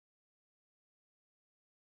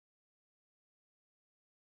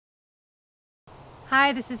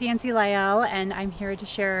Hi, this is Yancy Lyell, and I'm here to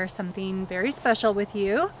share something very special with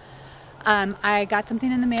you. I got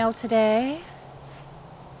something in the mail today.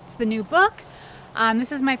 It's the new book.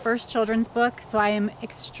 This is my first children's book, so I am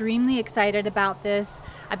extremely excited about this.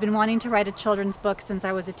 I've been wanting to write a children's book since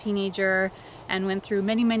I was a teenager and went through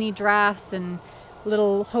many drafts and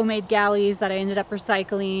little homemade galleys that I ended up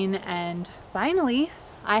recycling, and finally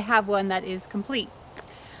I have one that is complete.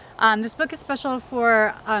 This book is special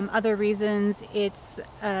for other reasons. It's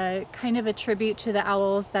kind of a tribute to the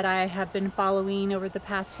owls that I have been following over the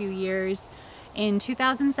past few years. In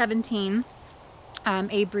 2017,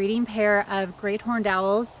 a breeding pair of great horned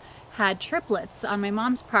owls had triplets on my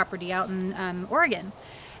mom's property out in Oregon.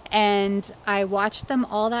 And I watched them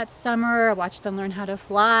all that summer. I watched them learn how to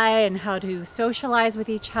fly and how to socialize with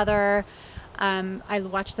each other. I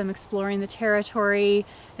watched them exploring the territory,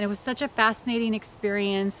 and it was such a fascinating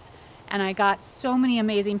experience, and I got so many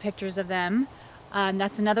amazing pictures of them.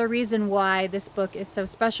 That's another reason why this book is so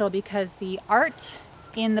special, because the art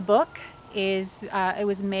in the book is it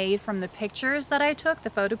was made from the pictures that I took,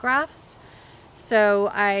 the photographs.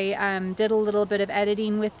 So I did a little bit of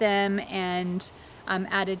editing with them and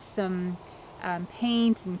added some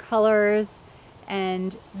paint and colors,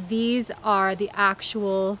 and these are the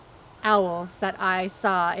actual owls that I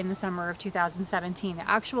saw in the summer of 2017, the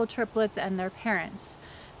actual triplets and their parents.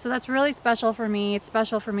 So that's really special for me. It's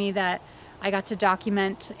special for me that I got to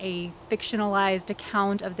document a fictionalized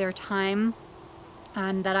account of their time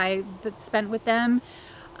that I spent with them,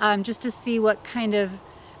 just to see what kind of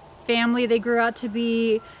family they grew out to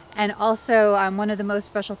be. And also one of the most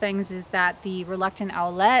special things is that the Reluctant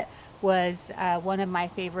Owlet was one of my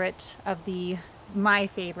favorite of the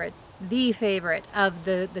favorite of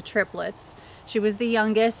the triplets. She was the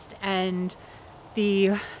youngest and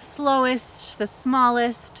the slowest, the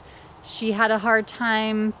smallest. She had a hard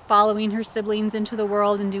time following her siblings into the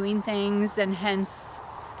world and doing things, and hence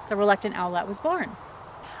the Reluctant Owlet was born.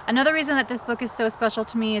 Another reason that this book is so special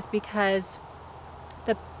to me is because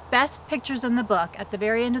the best pictures in the book at the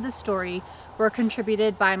very end of the story were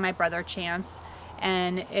contributed by my brother Chance,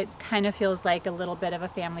 and it kind of feels like a little bit of a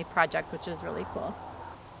family project, which is really cool.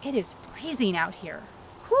 It is freezing out here.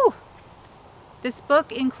 Whew! This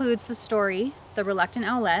book includes the story, The Reluctant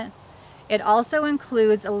Owlet. It also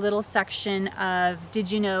includes a little section of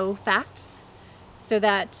Did You Know facts, so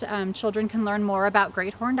that children can learn more about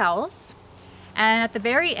great horned owls. And at the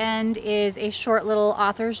very end is a short little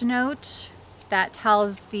author's note that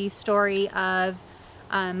tells the story of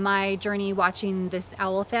my journey watching this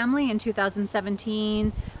owl family in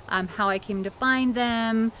 2017, how I came to find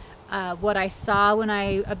them, what I saw when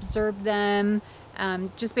I observed them,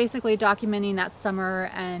 just basically documenting that summer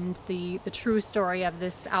and the true story of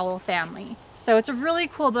this owl family. So it's a really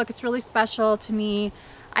cool book. It's really special to me.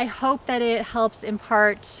 I hope that it helps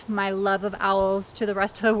impart my love of owls to the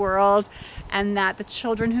rest of the world, and that the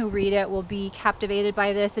children who read it will be captivated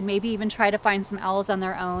by this and maybe even try to find some owls on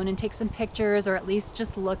their own and take some pictures, or at least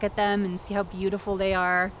just look at them and see how beautiful they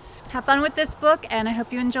are. Have fun with this book, and I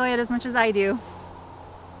hope you enjoy it as much as I do.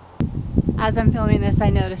 As I'm filming this, I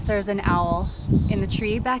noticed there's an owl in the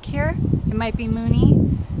tree back here. It might be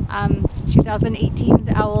Mooney, 2018's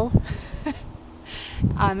owl.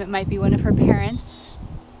 It might be one of her parents.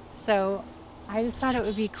 So I just thought it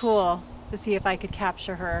would be cool to see if I could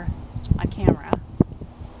capture her on camera.